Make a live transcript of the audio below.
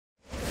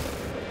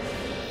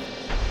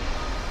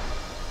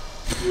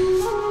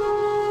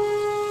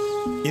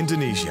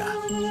Indonesia.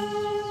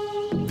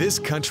 This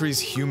country's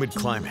humid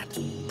climate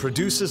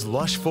produces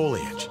lush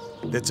foliage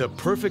that's a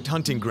perfect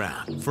hunting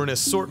ground for an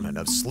assortment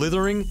of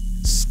slithering,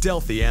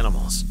 stealthy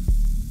animals.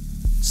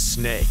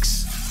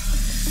 Snakes.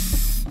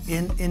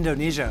 In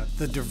Indonesia,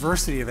 the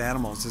diversity of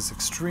animals is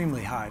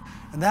extremely high,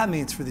 and that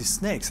means for these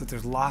snakes that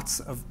there's lots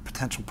of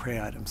potential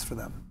prey items for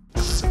them.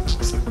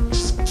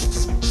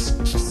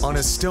 On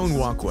a stone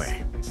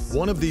walkway,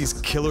 one of these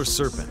killer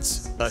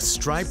serpents, a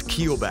striped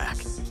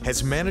keelback,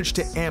 has managed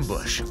to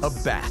ambush a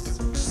bat.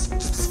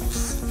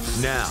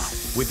 Now,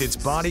 with its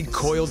body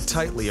coiled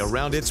tightly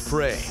around its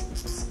prey,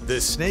 the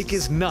snake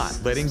is not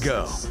letting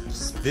go.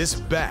 This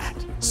bat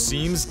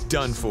seems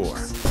done for.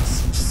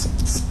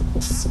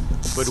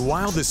 But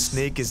while the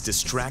snake is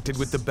distracted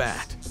with the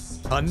bat,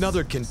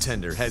 another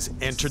contender has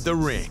entered the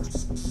ring.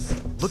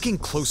 Looking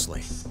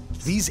closely,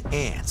 these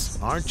ants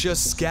aren't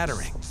just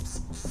scattering,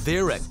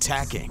 they're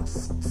attacking.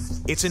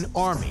 It's an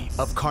army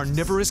of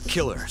carnivorous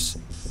killers,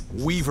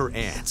 weaver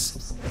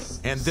ants,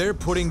 and they're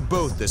putting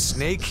both the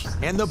snake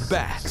and the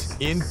bat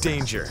in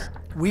danger.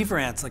 Weaver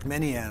ants, like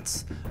many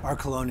ants, are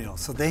colonial,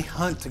 so they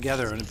hunt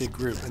together in a big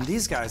group. And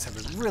these guys have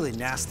a really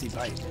nasty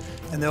bite,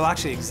 and they'll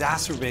actually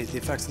exacerbate the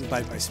effects of the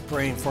bite by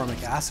spraying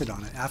formic acid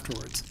on it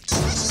afterwards.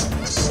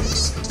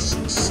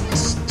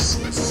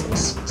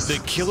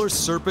 The killer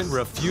serpent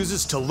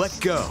refuses to let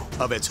go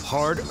of its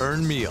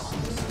hard-earned meal,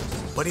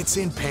 but it's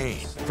in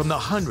pain from the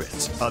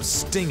hundreds of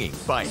stinging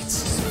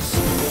bites.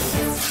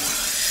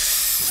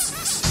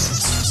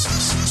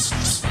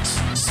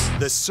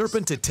 The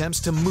serpent attempts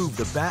to move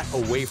the bat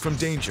away from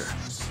danger,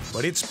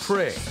 but its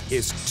prey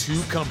is too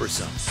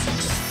cumbersome.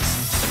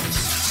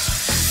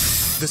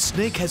 The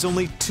snake has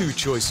only two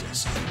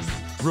choices: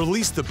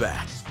 release the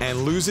bat and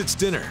lose its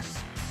dinner,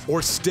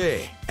 or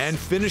stay and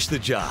finish the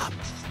job,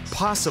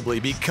 possibly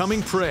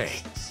becoming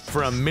prey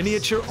for a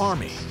miniature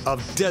army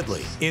of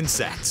deadly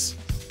insects.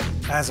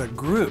 As a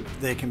group,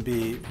 they can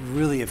be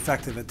really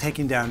effective at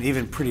taking down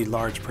even pretty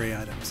large prey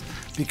items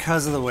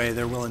because of the way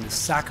they're willing to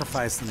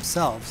sacrifice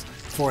themselves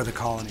for the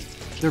colony.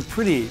 They're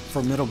pretty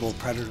formidable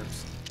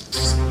predators.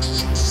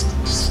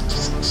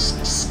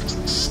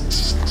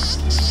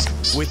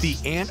 With the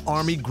ant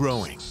army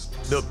growing,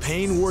 the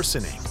pain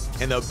worsening,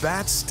 and the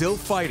bats still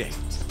fighting,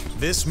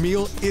 this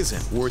meal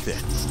isn't worth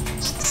it.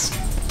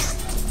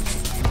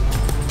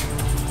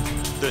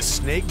 The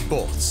snake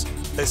bolts,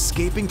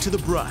 escaping to the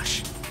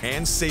brush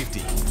and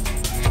safety.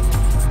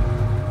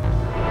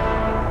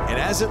 And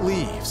as it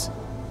leaves,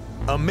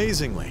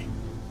 amazingly,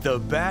 the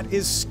bat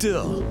is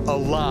still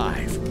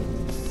alive.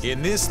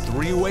 In this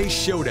three-way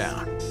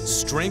showdown,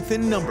 strength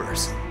in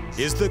numbers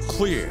is the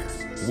clear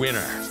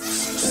winner.